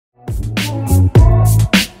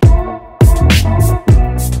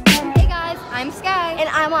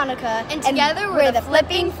Monica. And together we're the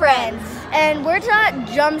Flipping Friends. And we're at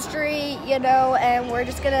Jump Street, you know, and we're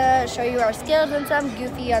just gonna show you our skills and some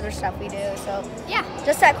goofy other stuff we do. So Yeah.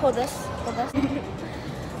 just hold this.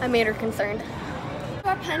 I made her concerned.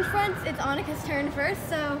 Our punch fronts, it's Annika's turn first,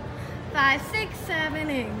 so 5, 6, 7,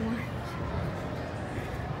 8.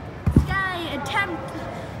 Sky, attempt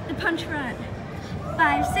the punch front.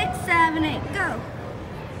 5, 6, 7, 8, go.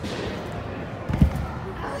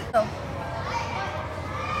 Oh.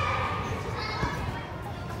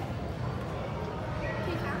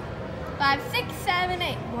 Five, 6, 7,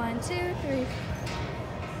 8. 1, 2, 3.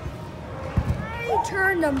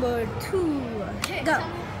 Turn number 2. Okay, Go.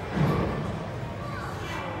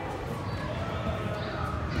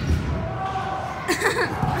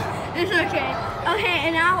 It's okay. Okay,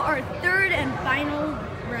 and now our third and final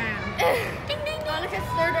round. Ding, ding, ding. Annika's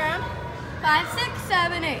third round. 5, 6,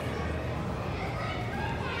 7, 8.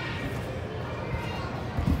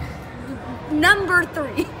 Number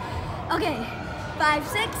 3. Okay, 5,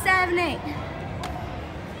 6, 7, 8.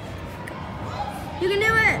 You can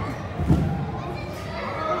do it.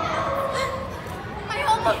 I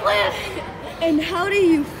almost landed. And how do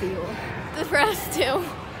you feel? Depressed too.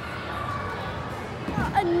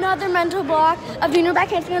 Another mental block of doing her back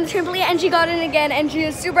handspring on the trampoline, and she got in again, and she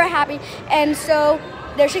is super happy. And so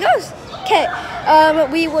there she goes. Okay,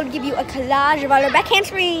 we will give you a collage of all her back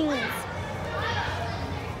handsprings.